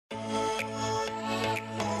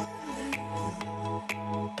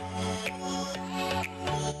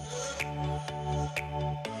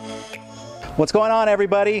What's going on,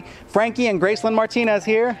 everybody? Frankie and Gracelyn Martinez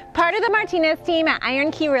here. Part of the Martinez team at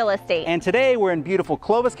Iron Key Real Estate. And today we're in beautiful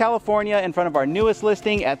Clovis, California in front of our newest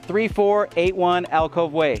listing at 3481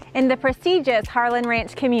 Alcove Way. In the prestigious Harlan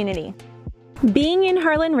Ranch Community. Being in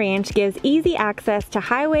Harlan Ranch gives easy access to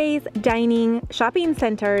highways, dining, shopping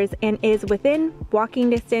centers, and is within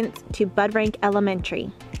walking distance to Bud Rank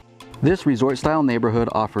Elementary. This resort-style neighborhood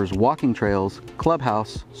offers walking trails,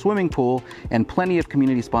 clubhouse, swimming pool, and plenty of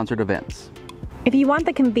community-sponsored events. If you want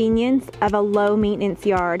the convenience of a low-maintenance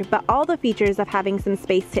yard, but all the features of having some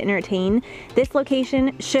space to entertain, this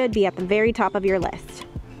location should be at the very top of your list.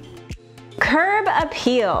 Curb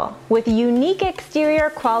appeal with unique exterior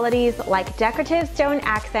qualities like decorative stone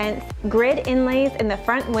accents, grid inlays in the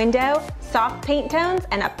front window, soft paint tones,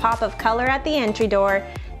 and a pop of color at the entry door,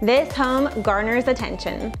 this home garners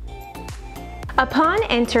attention. Upon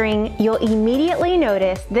entering, you'll immediately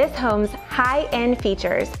notice this home's high-end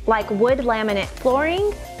features like wood laminate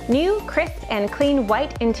flooring, new crisp and clean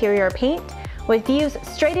white interior paint with views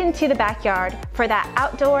straight into the backyard for that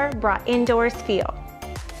outdoor brought indoors feel.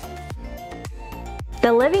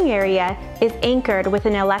 The living area is anchored with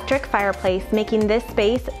an electric fireplace, making this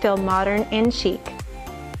space feel modern and chic.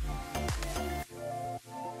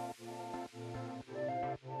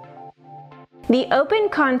 The open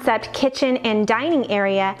concept kitchen and dining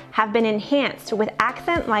area have been enhanced with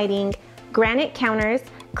accent lighting, granite counters,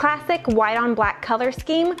 classic white on black color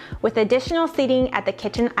scheme with additional seating at the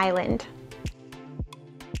kitchen island.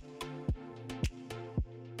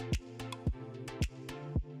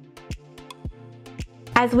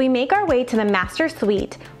 As we make our way to the master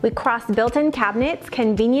suite, we cross built-in cabinets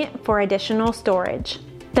convenient for additional storage.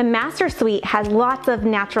 The master suite has lots of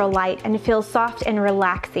natural light and feels soft and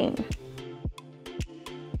relaxing.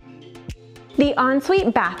 The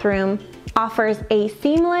ensuite bathroom offers a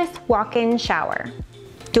seamless walk-in shower,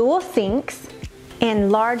 dual sinks,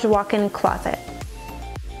 and large walk-in closet.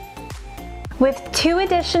 With 2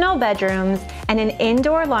 additional bedrooms and an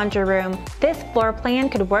indoor laundry room, this floor plan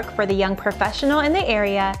could work for the young professional in the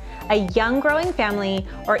area, a young growing family,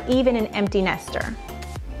 or even an empty nester.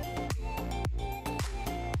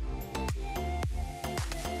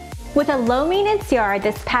 With a low-maintenance yard,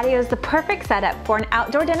 this patio is the perfect setup for an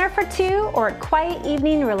outdoor dinner for 2 or a quiet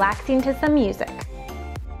evening relaxing to some music.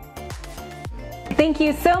 Thank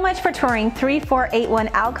you so much for touring 3481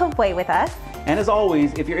 Alcove Way with us. And as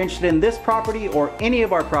always, if you're interested in this property or any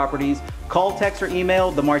of our properties, call, text, or email.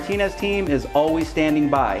 The Martinez team is always standing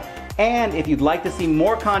by. And if you'd like to see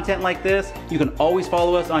more content like this, you can always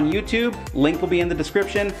follow us on YouTube. Link will be in the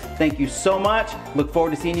description. Thank you so much. Look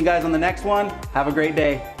forward to seeing you guys on the next one. Have a great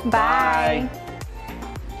day. Bye.